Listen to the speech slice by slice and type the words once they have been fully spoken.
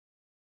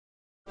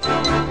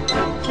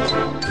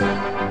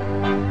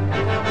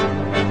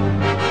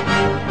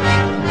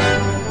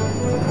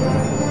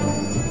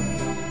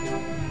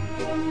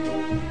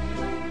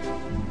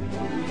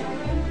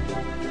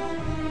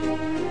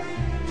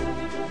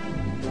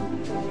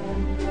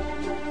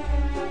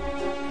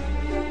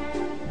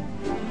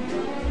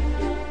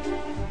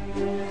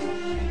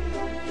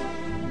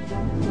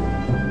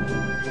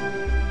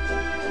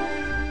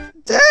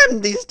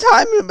burn these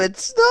time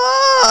limits.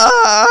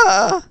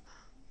 Ah!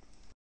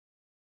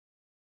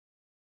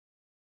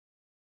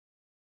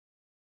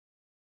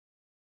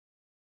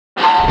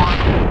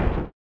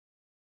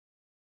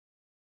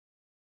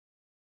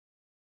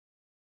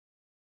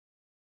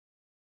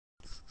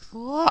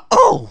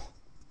 Oh!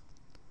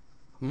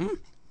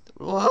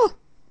 What?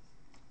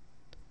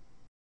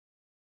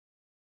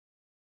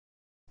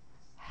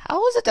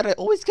 How is it that I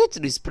always get to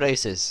these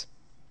places?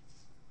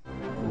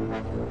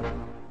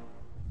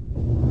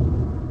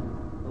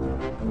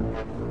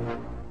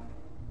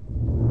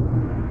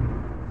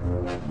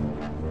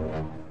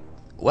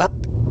 Well,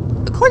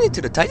 according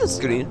to the title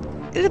screen,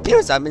 it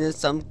appears I'm in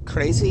some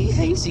crazy,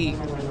 hazy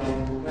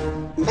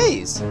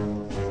maze.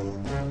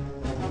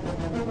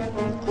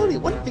 Only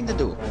one thing to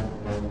do.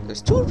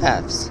 There's two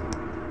paths.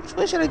 Which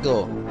way should I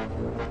go?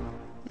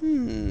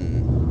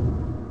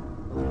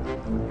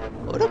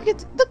 Oh, looking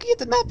at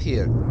the map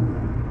here.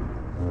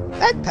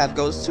 That path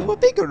goes to a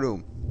bigger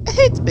room. I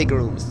hate big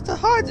rooms. It's the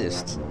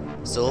hardest.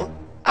 So,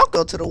 I'll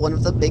go to the one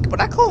with the big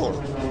black hole.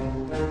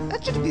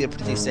 That should be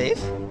pretty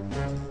safe.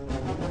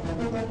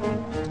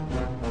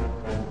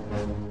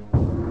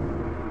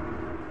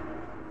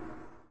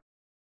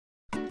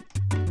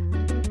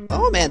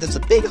 Oh man, there's a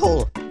big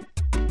hole.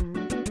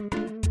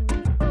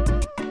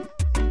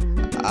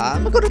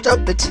 I'm gonna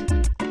jump it.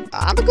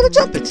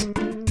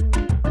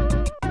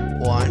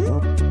 One,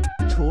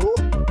 two,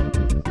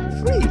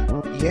 three.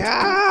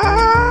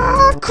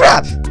 Yeah!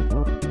 Crap!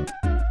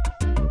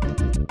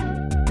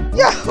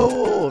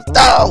 Yahoo!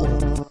 No!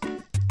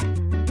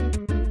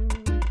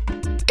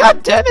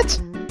 God damn it!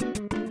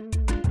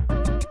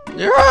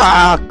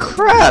 Ah,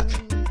 crap!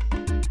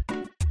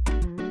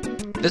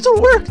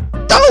 This'll work.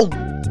 No!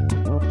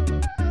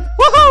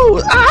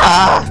 Woohoo!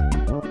 Ah!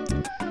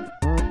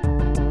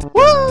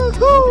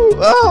 Woohoo!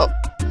 Oh!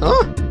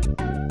 Huh?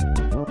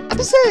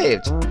 I'm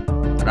saved!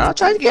 And I'll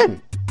try it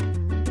again.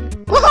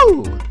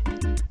 Woohoo!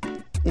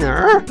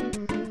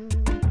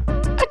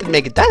 I can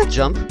make it that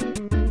jump.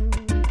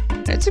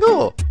 Let's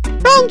go.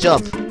 Wrong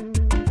jump.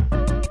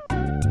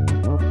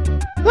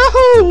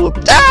 Woohoo!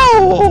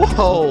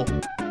 Ow!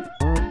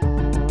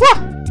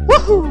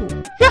 Woohoo!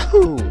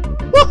 Yahoo!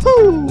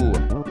 Woohoo!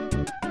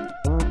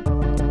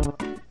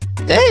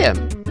 Damn!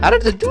 How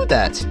did it do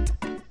that?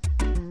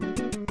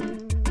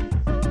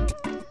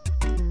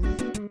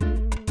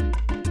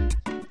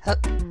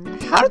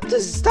 How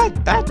does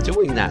that bat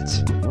doing that?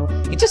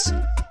 He just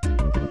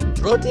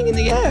floating in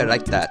the air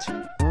like that.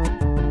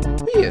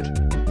 Weird.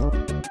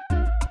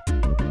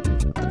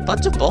 A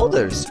bunch of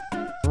boulders.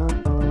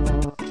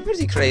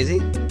 Pretty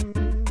crazy.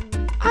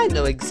 I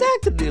know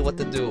exactly what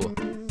to do.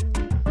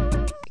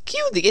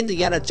 Cue the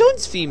Indiana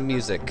Jones theme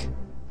music.